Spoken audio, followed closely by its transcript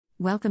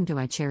Welcome to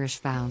I Cherish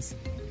Vows.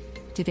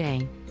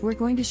 Today, we're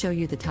going to show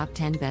you the top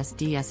 10 best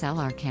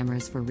DSLR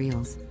cameras for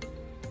Reels.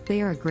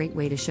 They are a great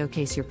way to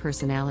showcase your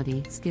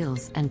personality,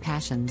 skills, and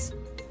passions.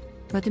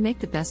 But to make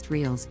the best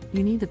Reels,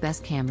 you need the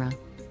best camera.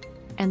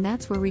 And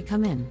that's where we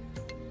come in.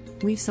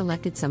 We've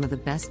selected some of the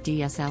best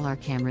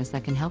DSLR cameras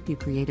that can help you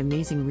create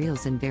amazing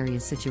Reels in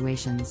various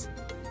situations.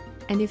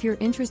 And if you're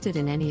interested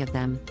in any of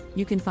them,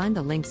 you can find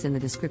the links in the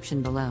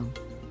description below.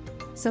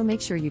 So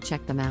make sure you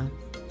check them out.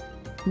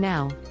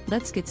 Now,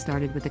 let's get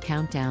started with the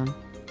countdown.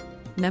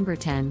 Number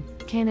 10,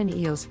 Canon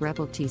EOS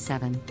Rebel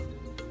T7.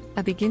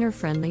 A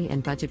beginner-friendly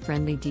and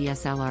budget-friendly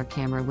DSLR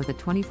camera with a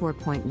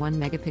 24.1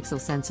 megapixel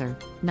sensor,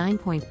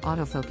 9-point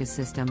autofocus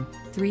system,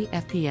 3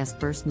 FPS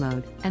burst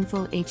mode, and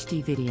full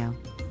HD video.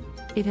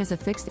 It has a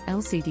fixed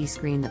LCD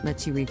screen that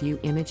lets you review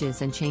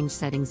images and change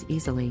settings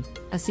easily,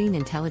 a scene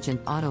intelligent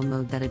auto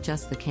mode that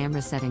adjusts the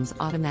camera settings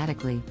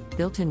automatically,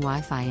 built-in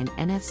Wi-Fi and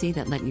NFC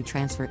that let you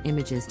transfer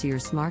images to your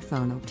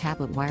smartphone or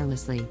tablet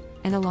wirelessly,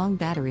 and a long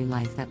battery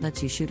life that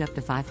lets you shoot up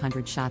to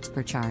 500 shots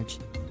per charge.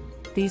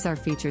 These are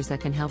features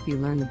that can help you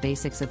learn the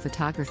basics of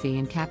photography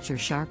and capture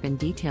sharp and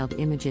detailed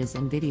images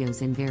and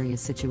videos in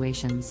various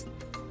situations.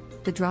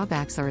 The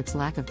drawbacks are its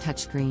lack of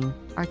touchscreen,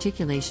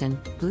 articulation,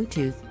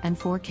 Bluetooth, and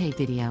 4K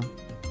video.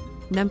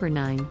 Number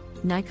 9,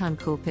 Nikon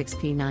Coolpix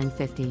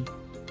P950.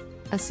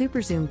 A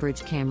super zoom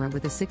bridge camera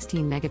with a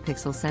 16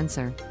 megapixel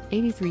sensor,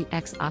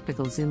 83x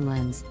optical zoom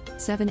lens,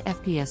 7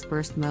 FPS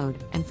burst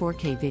mode, and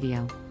 4K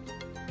video.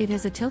 It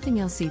has a tilting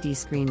LCD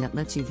screen that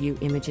lets you view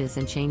images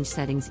and change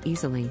settings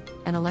easily,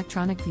 an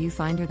electronic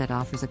viewfinder that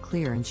offers a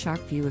clear and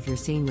sharp view of your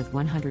scene with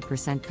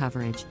 100%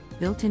 coverage,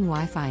 built-in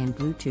Wi-Fi and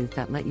Bluetooth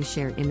that let you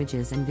share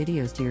images and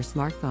videos to your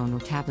smartphone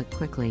or tablet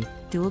quickly,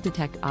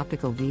 dual-detect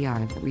optical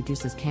VR that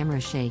reduces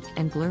camera shake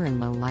and blur in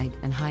low light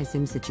and high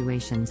zoom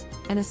situations,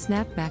 and a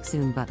snap-back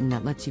zoom button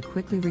that lets you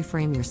quickly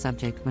reframe your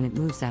subject when it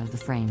moves out of the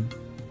frame.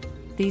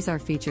 These are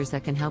features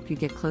that can help you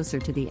get closer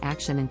to the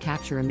action and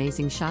capture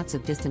amazing shots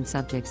of distant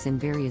subjects in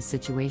various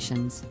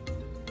situations.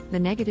 The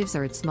negatives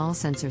are its small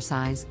sensor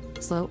size,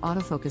 slow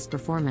autofocus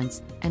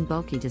performance, and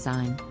bulky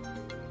design.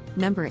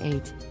 Number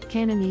 8,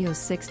 Canon EOS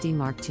 6D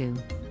Mark II.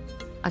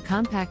 A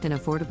compact and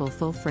affordable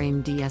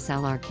full-frame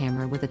DSLR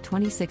camera with a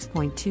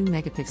 26.2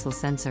 megapixel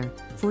sensor,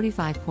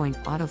 45-point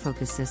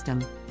autofocus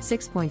system,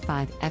 6.5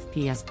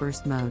 FPS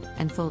burst mode,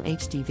 and full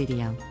HD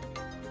video.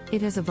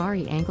 It has a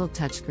vari-angled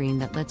touchscreen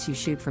that lets you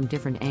shoot from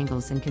different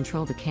angles and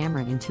control the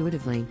camera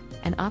intuitively,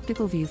 an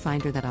optical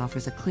viewfinder that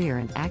offers a clear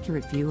and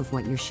accurate view of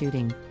what you're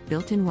shooting,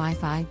 built-in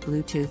Wi-Fi,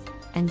 Bluetooth,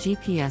 and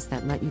GPS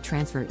that let you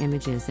transfer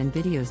images and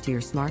videos to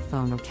your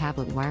smartphone or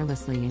tablet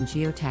wirelessly and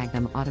geotag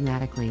them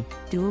automatically,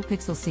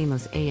 dual-pixel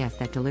CMOS AF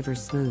that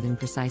delivers smooth and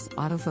precise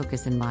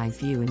autofocus in live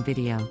view and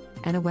video,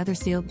 and a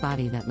weather-sealed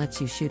body that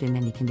lets you shoot in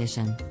any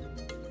condition.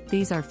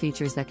 These are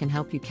features that can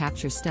help you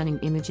capture stunning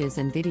images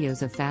and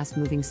videos of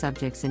fast-moving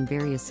subjects in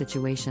various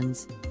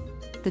situations.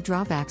 The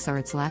drawbacks are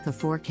its lack of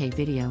 4K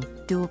video,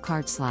 dual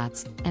card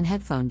slots, and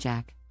headphone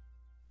jack.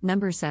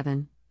 Number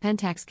 7,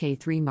 Pentax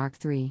K3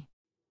 Mark III.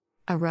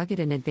 A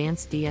rugged and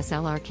advanced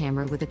DSLR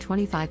camera with a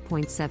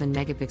 25.7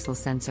 megapixel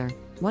sensor,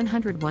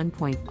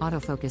 101-point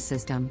autofocus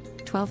system,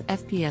 12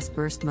 FPS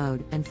burst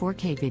mode, and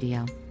 4K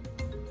video.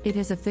 It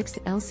has a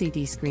fixed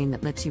LCD screen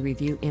that lets you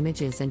review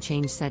images and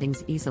change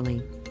settings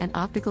easily, an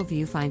optical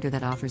viewfinder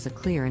that offers a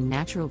clear and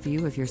natural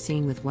view of your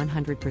scene with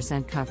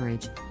 100%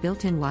 coverage,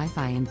 built-in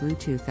Wi-Fi and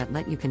Bluetooth that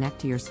let you connect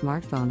to your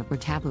smartphone or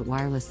tablet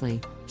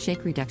wirelessly,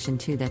 shake reduction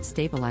 2 that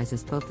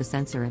stabilizes both the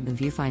sensor and the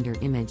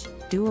viewfinder image,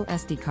 dual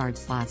SD card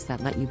slots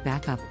that let you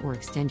back up or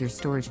extend your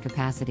storage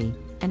capacity,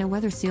 and a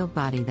weather-sealed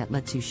body that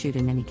lets you shoot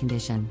in any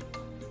condition.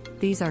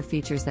 These are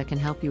features that can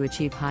help you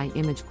achieve high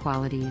image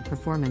quality and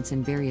performance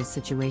in various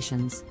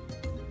situations.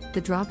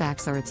 The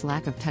drawbacks are its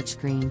lack of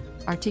touchscreen,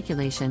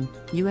 articulation,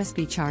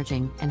 USB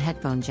charging, and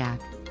headphone jack.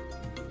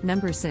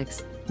 Number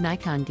 6,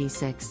 Nikon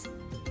D6.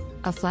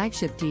 A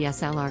flagship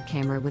DSLR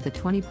camera with a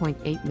 20.8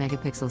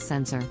 megapixel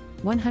sensor,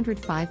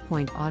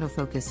 105-point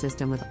autofocus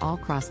system with all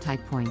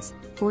cross-type points,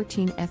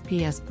 14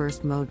 FPS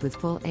burst mode with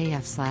full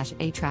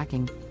AF/A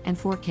tracking, and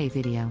 4K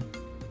video.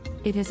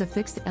 It has a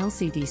fixed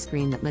LCD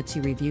screen that lets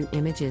you review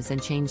images and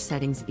change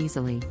settings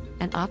easily,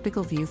 an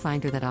optical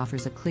viewfinder that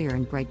offers a clear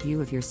and bright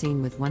view of your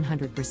scene with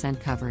 100%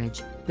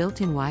 coverage,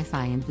 built-in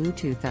Wi-Fi and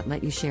Bluetooth that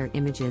let you share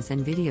images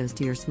and videos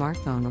to your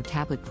smartphone or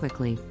tablet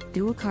quickly,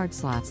 dual card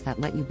slots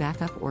that let you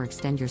back up or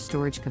extend your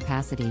storage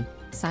capacity,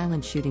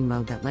 silent shooting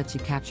mode that lets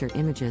you capture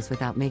images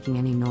without making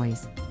any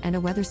noise, and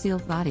a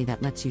weather-sealed body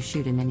that lets you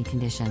shoot in any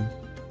condition.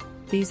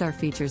 These are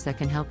features that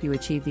can help you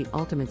achieve the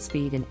ultimate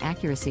speed and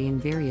accuracy in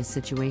various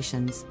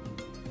situations.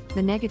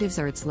 The negatives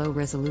are its low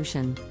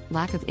resolution,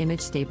 lack of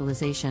image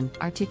stabilization,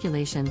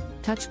 articulation,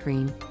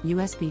 touchscreen,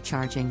 USB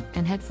charging,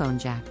 and headphone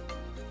jack.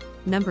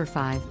 Number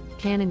 5,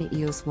 Canon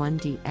EOS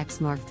 1DX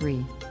Mark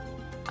III.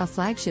 A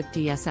flagship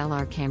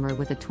DSLR camera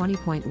with a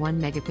 20.1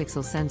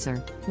 megapixel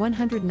sensor,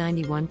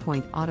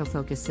 191-point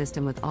autofocus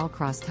system with all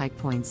cross-type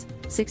points,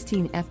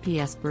 16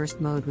 FPS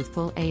burst mode with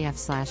full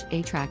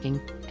AF/A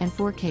tracking, and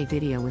 4K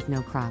video with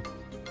no crop.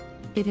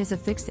 It has a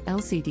fixed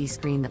LCD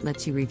screen that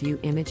lets you review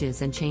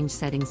images and change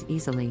settings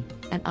easily,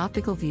 an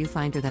optical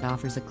viewfinder that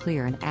offers a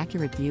clear and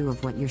accurate view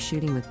of what you're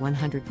shooting with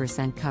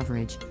 100%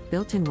 coverage,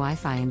 built-in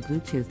Wi-Fi and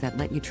Bluetooth that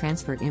let you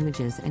transfer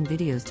images and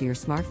videos to your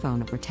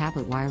smartphone or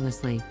tablet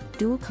wirelessly,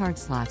 dual card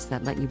slots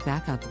that let you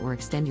back up or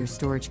extend your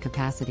storage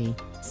capacity,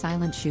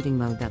 silent shooting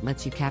mode that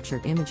lets you capture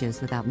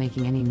images without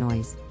making any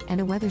noise, and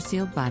a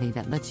weather-sealed body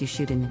that lets you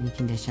shoot in any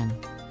condition.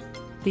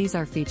 These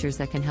are features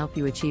that can help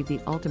you achieve the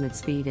ultimate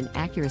speed and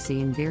accuracy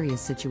in various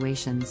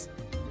situations.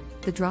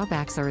 The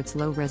drawbacks are its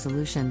low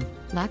resolution,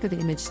 lack of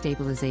image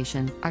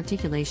stabilization,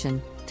 articulation,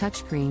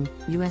 touchscreen,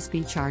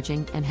 USB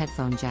charging, and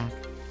headphone jack.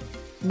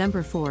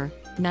 Number 4,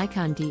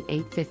 Nikon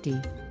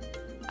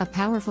D850. A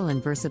powerful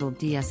and versatile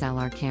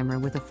DSLR camera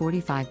with a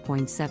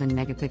 45.7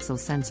 megapixel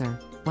sensor,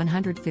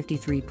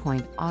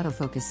 153-point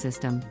autofocus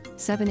system,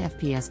 7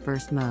 FPS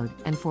burst mode,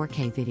 and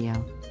 4K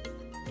video.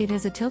 It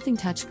has a tilting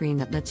touchscreen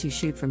that lets you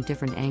shoot from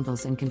different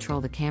angles and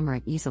control the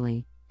camera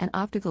easily, an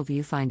optical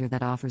viewfinder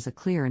that offers a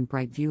clear and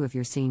bright view of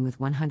your scene with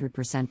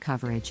 100%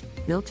 coverage,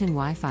 built-in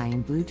Wi-Fi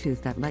and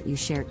Bluetooth that let you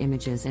share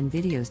images and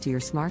videos to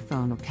your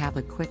smartphone or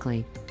tablet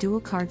quickly,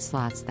 dual card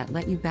slots that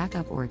let you back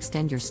up or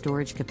extend your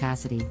storage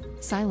capacity,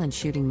 silent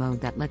shooting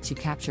mode that lets you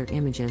capture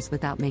images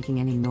without making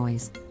any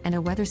noise, and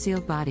a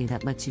weather-sealed body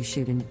that lets you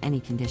shoot in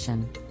any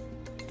condition.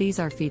 These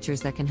are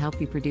features that can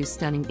help you produce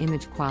stunning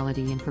image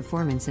quality and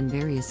performance in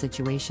various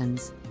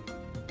situations.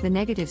 The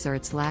negatives are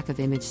its lack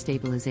of image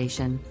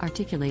stabilization,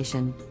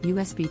 articulation,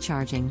 USB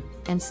charging,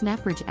 and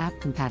SnapBridge app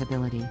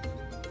compatibility.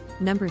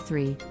 Number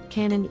 3,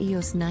 Canon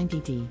EOS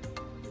 90D.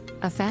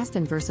 A fast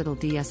and versatile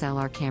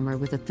DSLR camera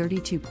with a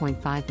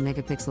 32.5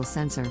 megapixel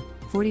sensor,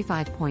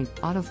 45-point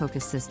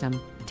autofocus system,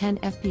 10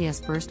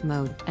 FPS burst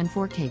mode, and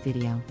 4K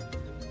video.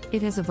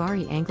 It has a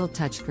vari-angled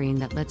touchscreen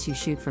that lets you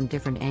shoot from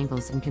different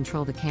angles and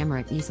control the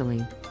camera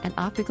easily, an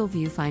optical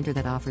viewfinder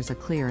that offers a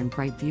clear and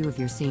bright view of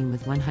your scene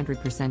with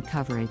 100%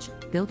 coverage,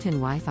 built-in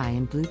Wi-Fi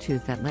and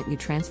Bluetooth that let you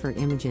transfer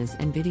images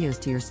and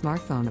videos to your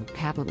smartphone or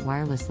tablet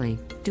wirelessly,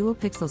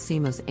 dual-pixel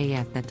CMOS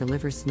AF that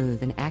delivers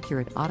smooth and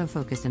accurate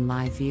autofocus in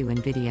live view and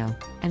video,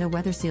 and a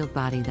weather-sealed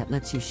body that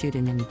lets you shoot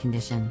in any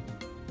condition.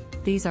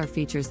 These are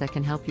features that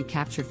can help you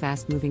capture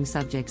fast-moving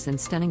subjects and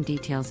stunning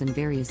details in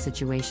various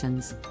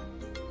situations.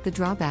 The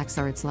drawbacks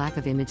are its lack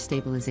of image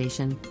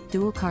stabilization,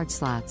 dual card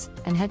slots,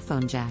 and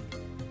headphone jack.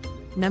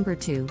 Number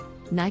 2,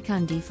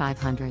 Nikon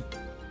D500.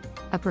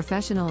 A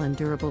professional and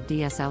durable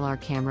DSLR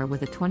camera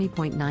with a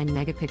 20.9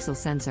 megapixel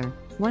sensor,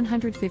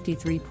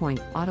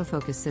 153-point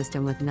autofocus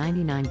system with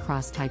 99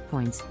 cross-type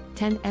points,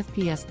 10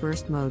 FPS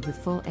burst mode with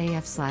full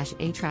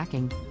AF/A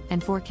tracking,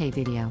 and 4K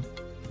video.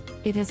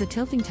 It has a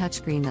tilting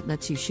touchscreen that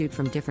lets you shoot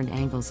from different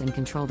angles and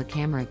control the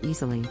camera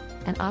easily,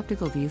 an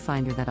optical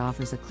viewfinder that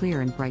offers a clear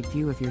and bright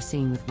view of your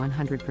scene with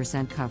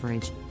 100%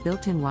 coverage,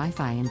 built-in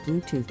Wi-Fi and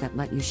Bluetooth that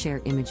let you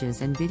share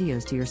images and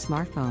videos to your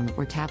smartphone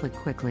or tablet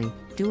quickly,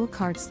 dual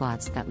card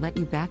slots that let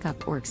you back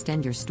up or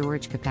extend your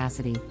storage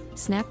capacity,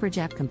 SnapBridge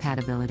app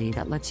compatibility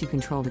that lets you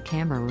control the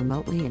camera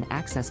remotely and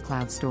access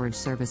cloud storage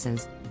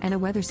services, and a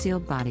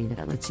weather-sealed body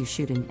that lets you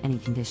shoot in any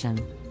condition.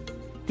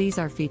 These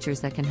are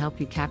features that can help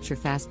you capture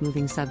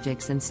fast-moving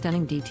subjects and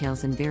stunning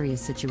details in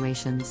various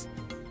situations.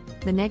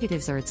 The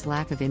negatives are its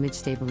lack of image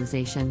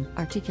stabilization,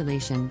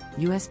 articulation,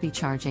 USB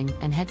charging,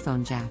 and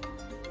headphone jack.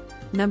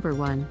 Number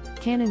 1,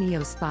 Canon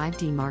EOS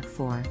 5D Mark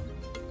IV.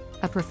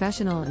 A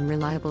professional and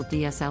reliable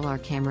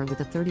DSLR camera with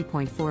a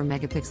 30.4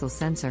 megapixel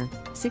sensor,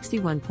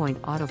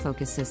 61-point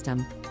autofocus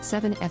system,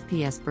 7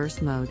 FPS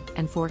burst mode,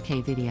 and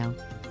 4K video.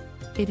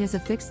 It has a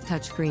fixed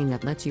touchscreen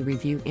that lets you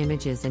review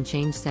images and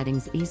change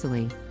settings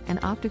easily, an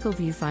optical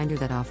viewfinder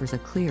that offers a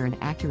clear and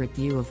accurate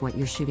view of what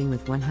you're shooting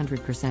with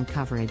 100%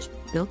 coverage,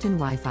 built-in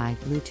Wi-Fi,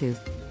 Bluetooth,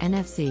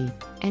 NFC,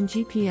 and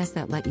GPS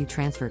that let you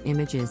transfer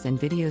images and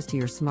videos to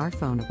your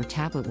smartphone or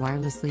tablet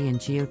wirelessly and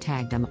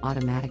geotag them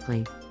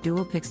automatically,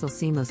 dual-pixel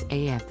CMOS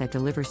AF that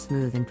delivers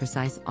smooth and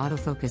precise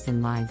autofocus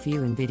in live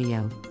view and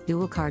video,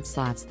 dual card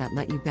slots that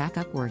let you back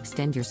up or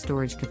extend your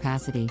storage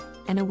capacity,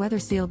 and a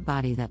weather-sealed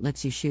body that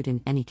lets you shoot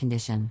in any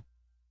condition.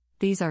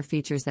 These are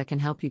features that can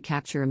help you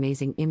capture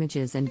amazing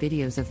images and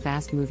videos of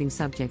fast-moving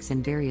subjects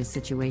in various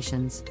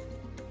situations.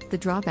 The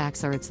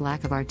drawbacks are its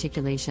lack of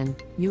articulation,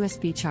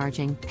 USB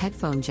charging,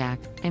 headphone jack,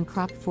 and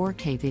cropped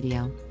 4K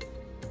video.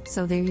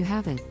 So there you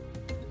have it.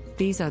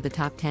 These are the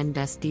top 10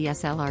 best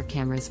DSLR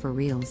cameras for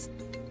reels.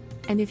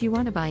 And if you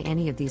want to buy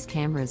any of these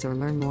cameras or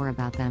learn more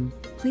about them,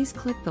 please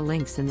click the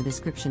links in the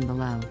description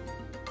below.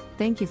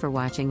 Thank you for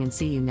watching and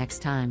see you next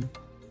time.